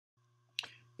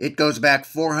It goes back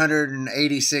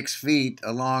 486 feet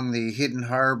along the Hidden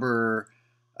Harbor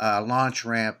launch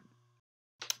ramp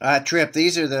trip.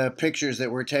 These are the pictures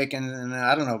that were taken,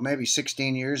 I don't know, maybe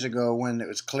 16 years ago when it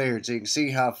was cleared. So you can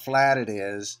see how flat it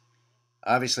is.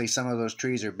 Obviously, some of those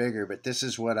trees are bigger, but this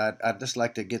is what I'd just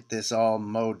like to get this all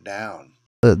mowed down.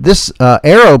 This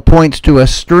arrow points to a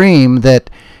stream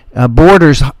that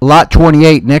borders Lot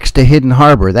 28 next to Hidden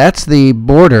Harbor. That's the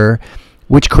border,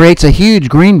 which creates a huge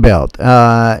green belt,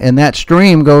 and that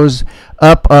stream goes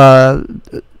up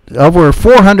over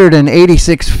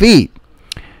 486 feet.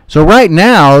 So right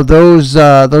now, those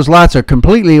lots are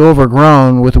completely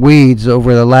overgrown with weeds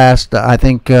over the last, I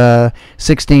think,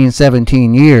 16,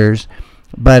 17 years.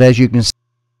 But as you can see,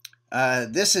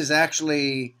 this is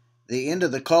actually the end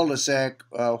of the cul-de-sac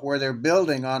where they're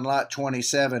building on Lot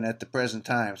 27 at the present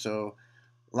time. So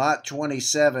Lot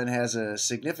 27 has a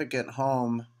significant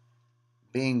home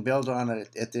being built on it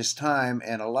at this time,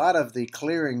 and a lot of the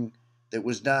clearing that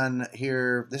was done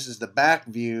here, this is the back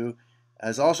view,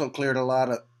 has also cleared a lot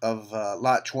of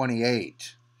Lot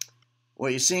 28.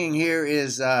 What you're seeing here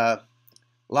is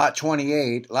Lot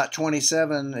 28. Lot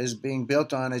 27 is being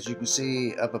built on, as you can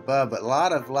see up above, but a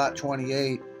lot of Lot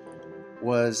 28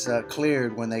 was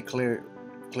cleared when they cleared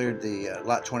the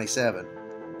Lot 27.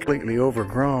 Completely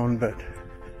overgrown, but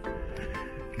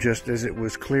just as it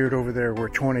was cleared over there where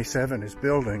 27 is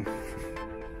building,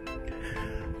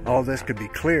 all this could be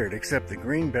cleared except the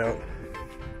green belt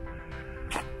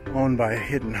owned by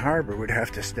Hidden Harbor would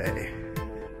have to stay.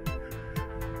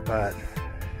 But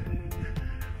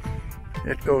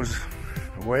it goes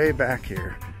way back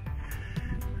here.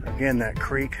 Again, that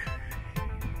creek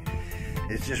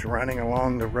is just running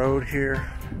along the road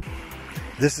here.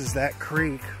 This is that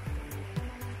creek.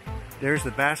 There's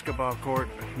the basketball court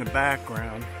in the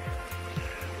background.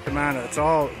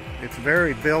 It's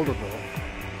very buildable,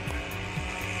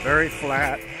 very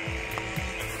flat.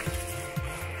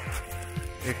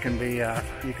 It can be,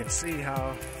 you can see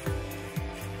how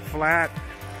flat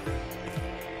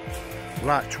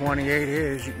Lot 28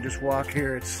 is. You can just walk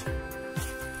here.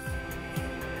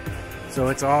 So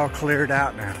it's all cleared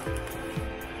out now.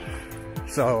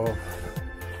 So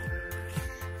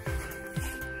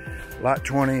Lot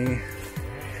 28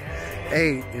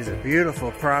 is a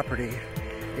beautiful property.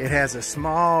 It has a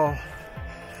small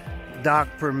dock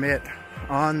permit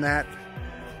on that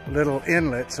little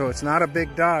inlet, so it's not a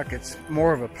big dock, it's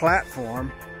more of a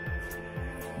platform,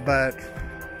 but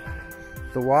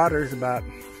the water's about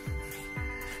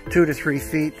 2 to 3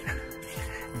 feet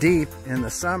deep in the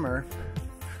summer.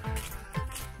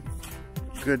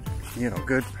 Good,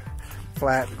 good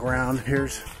flat ground.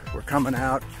 We're coming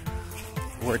out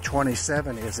where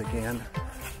 27 is again.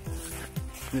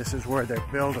 This is where they're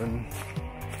building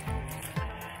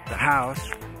the house,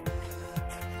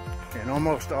 and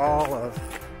almost all of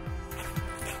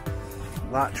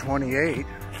Lot 28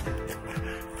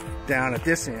 down at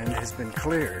this end has been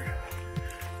cleared.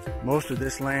 Most of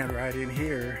this land right in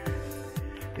here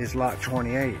is Lot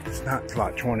 28. It's not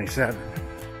Lot 27.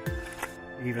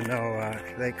 Even though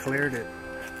they cleared it.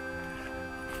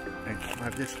 And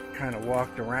I've just kind of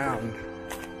walked around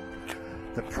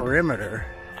the perimeter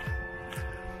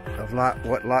of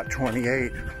what Lot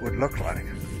 28 would look like.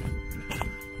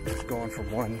 Just going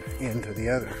from one end to the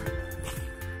other.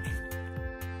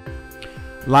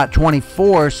 Lot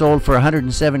 24 sold for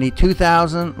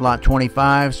 $172,000. Lot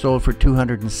 25 sold for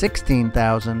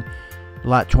 $216,000.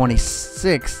 Lot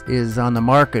 26 is on the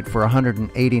market for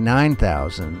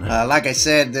 $189,000. Like I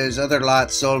said, there's other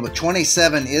lots sold, but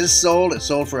 27 is sold. It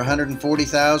sold for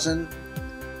 $140,000.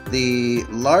 The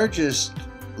largest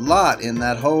lot in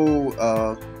that whole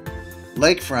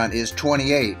lakefront is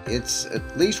 28. It's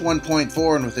at least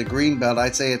 1.4, and with the green belt,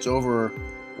 I'd say it's over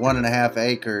 1.5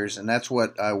 acres, and that's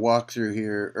what I walked through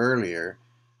here earlier.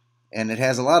 And it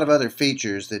has a lot of other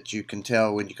features that you can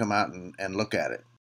tell when you come out and look at it.